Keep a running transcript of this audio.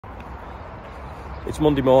It's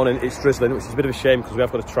Monday morning, it's drizzling, which is a bit of a shame because we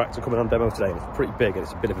have got a tractor coming on demo today and it's pretty big and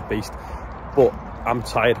it's a bit of a beast. But I'm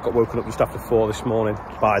tired, got woken up just after 4 this morning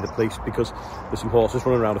by the police because there's some horses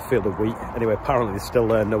running around a field of wheat. Anyway, apparently they're still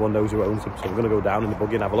there, no one knows who owns them, so I'm going to go down in the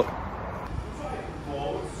buggy and have a look.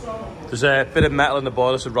 There's a bit of metal in the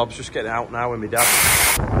boiler, so Rob's just getting out now with my dad.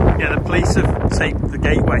 Yeah, the police have taped the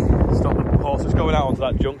gateway, stopped the horses going out onto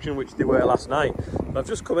that junction, which they were last night. But I've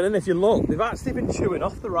just come in, and if you look, they've actually been chewing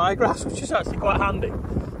off the ryegrass, which is actually quite handy.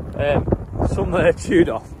 Some that are chewed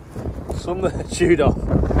off, some that are chewed off.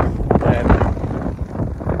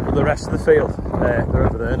 But the rest of the field, they're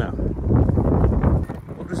over there now.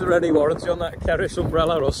 I wonder, is there any warranty on that Keris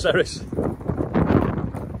umbrella or Ceres?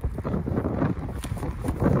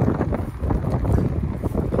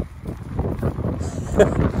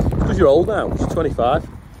 Because you're old now, she's 25.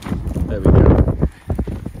 There we go.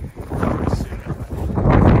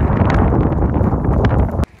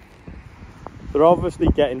 They're obviously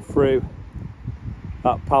getting through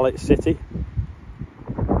that pallet city.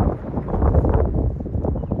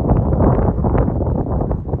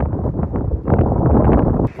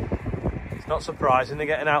 It's not surprising they're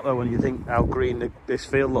getting out though when you think how green this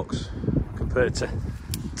field looks compared to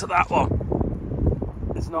that one.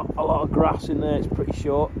 There's not a lot of grass in there, it's pretty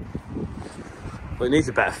short. But it needs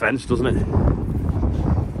a better fence, doesn't it?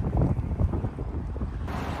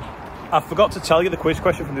 I forgot to tell you the quiz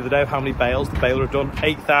question from the other day of how many bales the baler had done.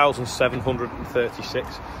 8,736.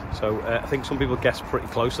 So I think some people guessed pretty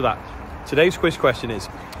close to that. Today's quiz question is,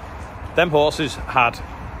 them horses had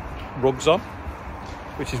rugs on,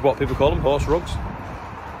 which is what people call them, horse rugs.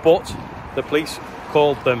 But the police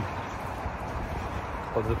called them,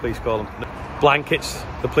 what do the police call them? Blankets.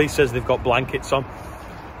 The police says they've got blankets on.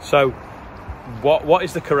 So what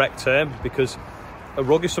is the correct term? Because a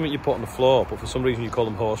rug is something you put on the floor, but for some reason you call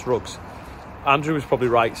them horse rugs. Andrew was probably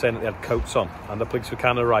right saying that they had coats on, and the police were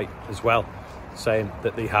kind of right as well, saying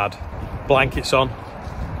that they had blankets on.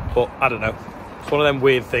 But I don't know. It's one of them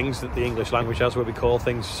weird things that the English language has where we call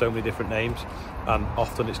things so many different names, and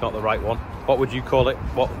often it's not the right one. What would you call it?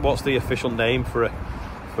 What's the official name for a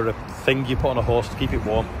thing you put on a horse to keep it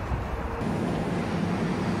warm?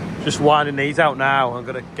 Just winding these out now. I'm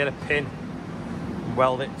going to get a pin and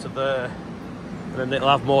weld it to there, and then it'll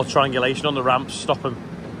have more triangulation on the ramps, stop them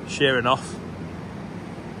shearing off.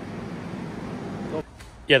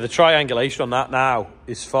 Yeah, the triangulation on that now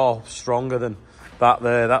is far stronger than that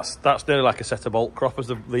there. That's nearly like a set of bolt croppers,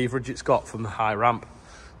 the leverage it's got from the high ramp.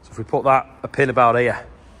 So if we put a pin about here,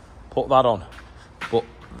 put that on, but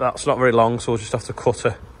that's not very long, so we'll just have to cut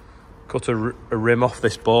a rim off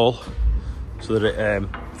this ball so that it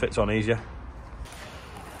fits on easier.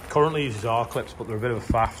 Currently uses R clips, but they're a bit of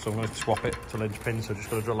a faff, so I'm going to swap it to linch pins. So I'm just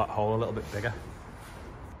going to drill that hole a little bit bigger.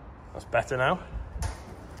 That's better now.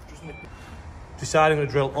 Decided I'm going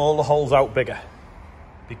to drill all the holes out bigger,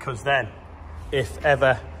 because then if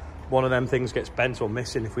ever one of them things gets bent or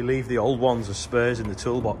missing, if we leave the old ones as spares in the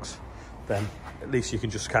toolbox, then at least you can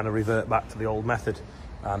just kind of revert back to the old method.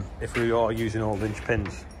 And if we are using all linch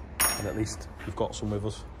pins, then at least we've got some with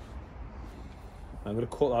us. I'm going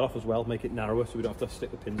to cut that off as well, make it narrower so we don't have to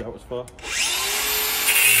stick the pins out as far.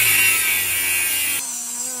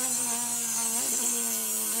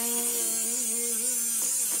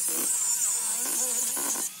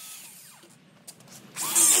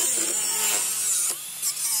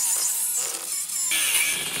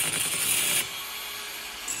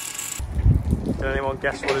 Can anyone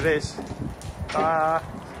guess what it is?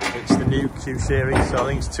 It's the new Q series, so I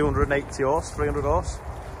think it's 280 horse, 300 horse.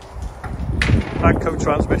 Agco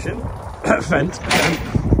transmission, Fendt,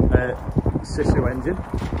 Sisu engine.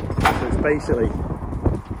 So it's basically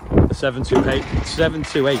a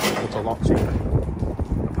 728, but a lot cheaper,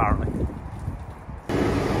 apparently.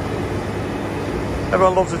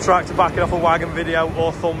 Everyone loves a tractor backing off a wagon video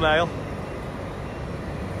or thumbnail.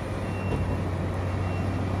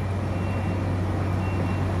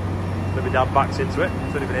 So my dad backs into it.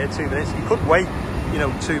 It's only been here 2 minutes. He could wait,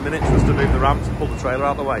 2 minutes just to move the ramp and pull the trailer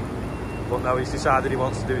out of the way. But no, he's decided he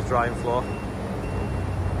wants to do his drying floor.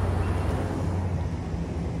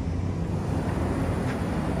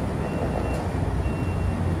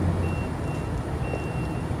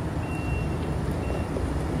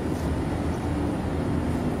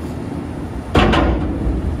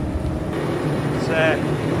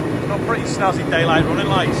 It's got pretty snazzy daylight running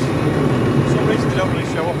lights. For some reason they don't really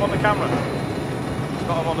show up on the camera. It's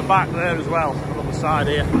got them on the back there as well, and on the side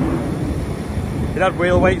here. It had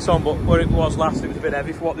wheel weights on, but where it was last, it was a bit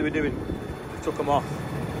heavy for what they were doing. They took them off.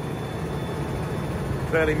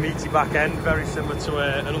 Fairly meaty back end, very similar to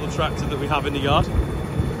another tractor that we have in the yard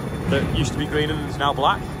that used to be green and is now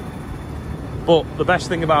black. But the best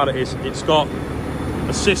thing about it is it's got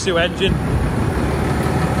a Sisu engine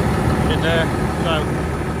in there, so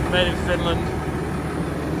made in Finland,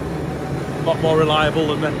 a lot more reliable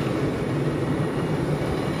than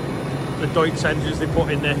the Deutz engines they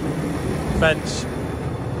put in the fence.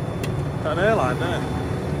 Got an airline there,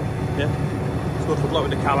 yeah, it's good for blowing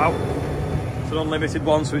the cab out. It's an unlimited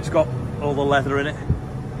one, so it's got all the leather in it,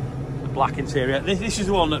 the black interior. This is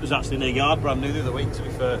the one that was actually in a yard brand new the other week, to be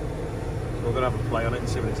fair. So we're going to have a play on it and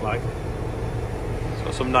see what it's like. It's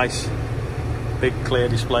got some nice big clear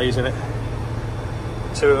displays in it,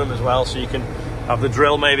 2 of them as well, so you can have the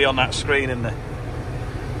drill maybe on that screen and the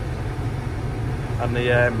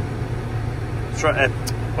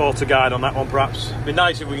auto guide on that one perhaps. It'd be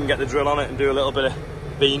nice if we can get the drill on it and do a little bit of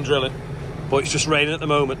bean drilling, but it's just raining at the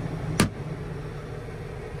moment.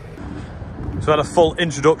 So I had a full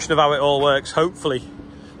introduction of how it all works. Hopefully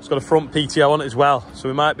it's got a front PTO on it as well, so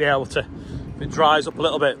we might be able to, if it dries up a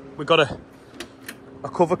little bit, we've got a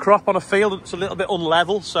cover crop on a field that's a little bit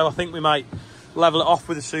unlevel, so I think we might level it off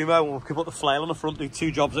with a Sumo and we can put the flail on the front, do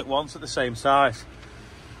 2 jobs at once at the same size.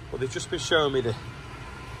 But they've just been showing me the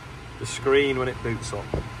screen when it boots up.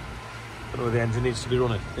 I don't know whether the engine needs to be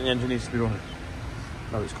running. I think the engine needs to be running.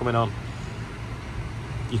 No, it's coming on.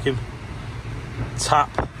 You can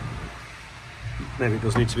tap. Maybe it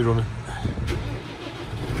does need to be running.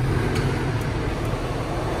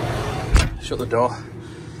 Shut the door.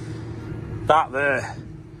 That there,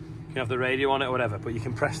 you can have the radio on it or whatever, but you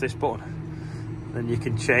can press this button. Then you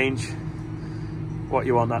can change what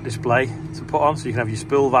you want that display to put on. So you can have your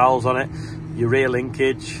spool valves on it, your rear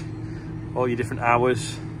linkage, all your different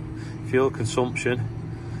hours, fuel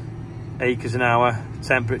consumption, acres an hour,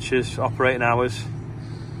 temperatures, operating hours,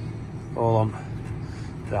 all on.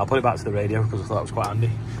 So I'll put it back to the radio because I thought that was quite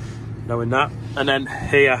handy, knowing that. And then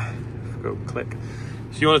here, go click.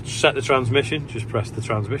 So you want to set the transmission, just press the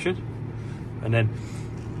transmission, and then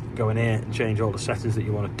go in here and change all the settings that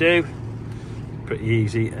you want to do. Pretty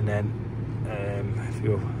easy. And then if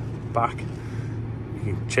you go back,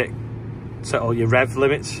 you can set all your rev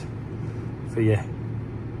limits for your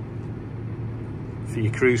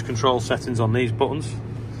cruise control settings on these buttons.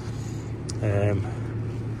 And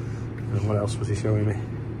what else was he showing me?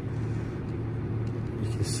 You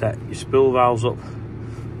can set your spool valves up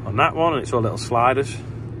on that one, and it's all little sliders.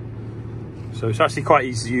 So it's actually quite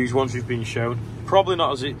easy to use once you've been shown. Probably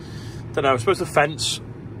not as it, don't know, I suppose the fence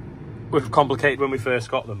was complicated when we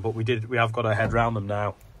first got them, but we have got our head around them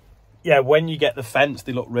now. Yeah, when you get the fence,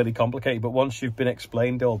 they look really complicated, but once you've been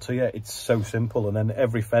explained all to you, it's so simple. And then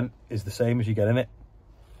every fence is the same as you get in it.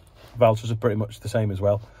 Valves are pretty much the same as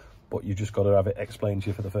well, but you just got to have it explained to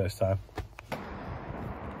you for the first time.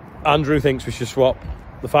 Andrew thinks we should swap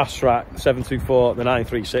the Fast Track, the 724, the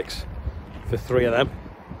 936 for 3 of them.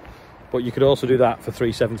 But you could also do that for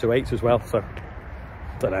 3 728s as well. So,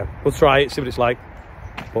 don't know. We'll try it, see what it's like.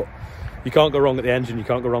 But you can't go wrong with the engine, you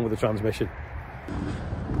can't go wrong with the transmission.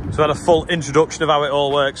 So I had a full introduction of how it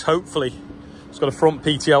all works. Hopefully it's got a front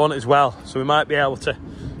PTO on it as well, so we might be able to,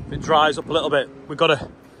 if it dries up a little bit, we've got a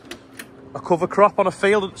cover crop on a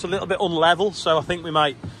field that's a little bit unlevel, so I think we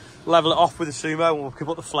might level it off with a Sumo and we can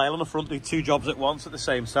put the flail on the front, do 2 jobs at once at the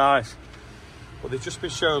same size. But they've just been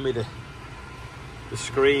showing me the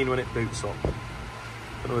screen when it boots up. I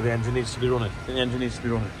don't know whether the engine needs to be running. I think the engine needs to be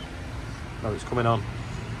running. No, it's coming on.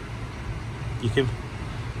 You can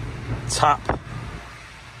tap.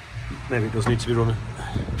 Maybe it does need to be running.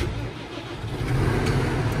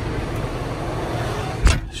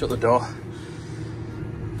 Shut the door.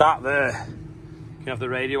 That there, you can have the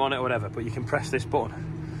radio on it or whatever, but you can press this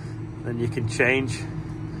button. Then you can change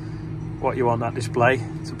what you want that display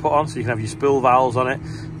to put on. So you can have your spool valves on it,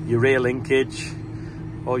 your rear linkage,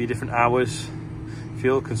 all your different hours,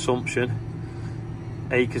 fuel consumption,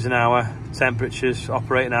 acres an hour, temperatures,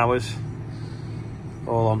 operating hours,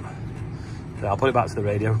 all on. So I'll put it back to the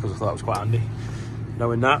radio because I thought that was quite handy,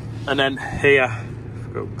 knowing that. And then here,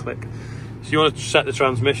 go click. So you want to set the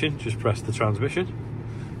transmission, just press the transmission,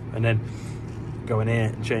 and then go in here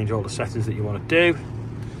and change all the settings that you want to do.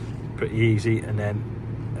 Pretty easy. And then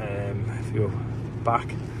if you go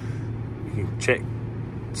back, you can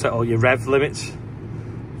set all your rev limits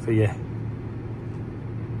for your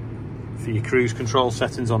cruise control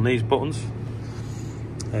settings on these buttons.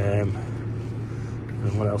 And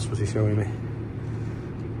what else was he showing me?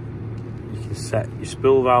 You can set your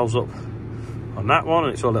spool valves up on that one,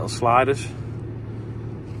 and it's all little sliders.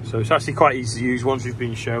 So it's actually quite easy to use once you've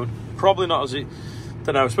been shown. Probably not as it,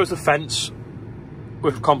 don't know, I suppose the fence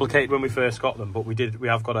was complicated when we first got them, but we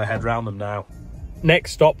have got our head around them now.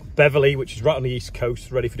 Next stop, Beverley, which is right on the east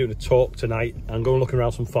coast, ready for doing a talk tonight. I'm going looking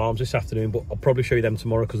around some farms this afternoon, but I'll probably show you them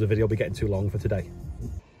tomorrow because the video will be getting too long for today.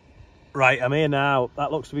 Right, I'm here now.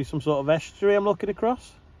 That looks to be some sort of estuary I'm looking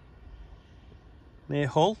across. Near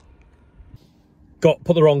Hull.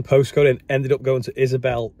 Put the wrong postcode in, ended up going to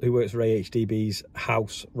Isabel, who works for AHDB's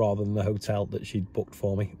house rather than the hotel that she'd booked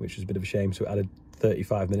for me, which was a bit of a shame, so it added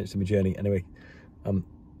 35 minutes to my journey. Anyway, I'm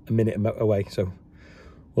a minute away, so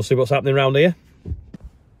we'll see what's happening around here.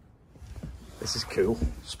 This is cool.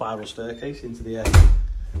 Spiral staircase into the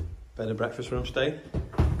bed and breakfast room staying.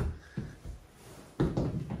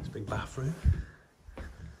 This big bathroom.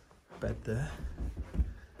 Bed there.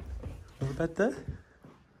 Another bed there.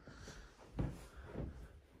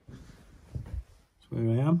 That's where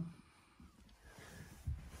I am.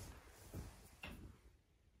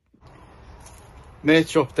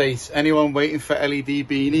 Merch update. Anyone waiting for LED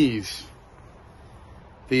beanies?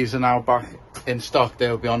 These are now back in stock.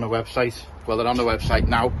 They'll be on the website. Well, they're on the website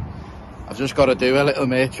now. I've just got to do a little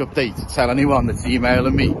merch update to tell anyone that's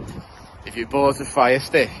emailing me. If you bought a Fire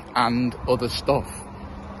Stick and other stuff,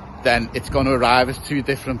 then it's going to arrive as two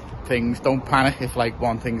different things. Don't panic if like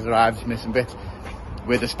one thing's arrived, missing bits.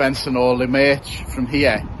 We're dispensing all the merch from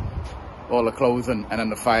here, all the clothing, and then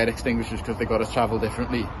the fire extinguishers because they've got to travel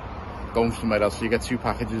differently. Going somewhere else, so you get two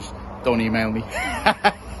packages. Don't email me.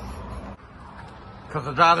 Because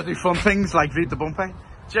I'd rather do fun things like read the bumper.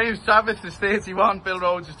 James Travis is 31, Bill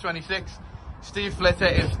Rhodes is 26, Steve Flitter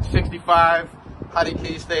is 65, Harry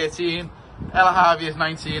Key is 13, Ella Harvey is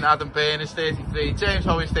 19, Adam Byrne is 33, James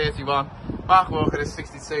Howe is 31, Mark Walker is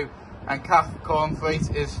 62, and Kath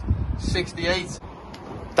Cornthwaite is 68.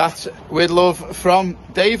 That's with love from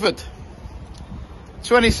David.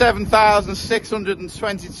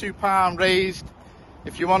 £27,622 raised.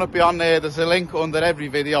 If you want to be on there, there's a link under every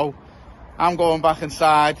video. I'm going back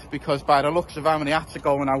inside because by the looks of how many hats are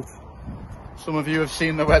going out, some of you have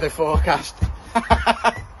seen the weather forecast.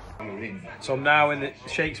 So I'm now in the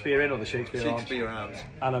Shakespeare Inn or the Shakespeare Arms,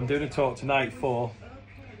 and I'm doing a talk tonight for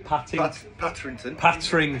Patrington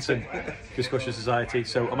Discussion Society.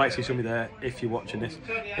 So I might see somebody there if you're watching this.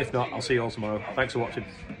 If not, I'll see you all tomorrow. Thanks for watching.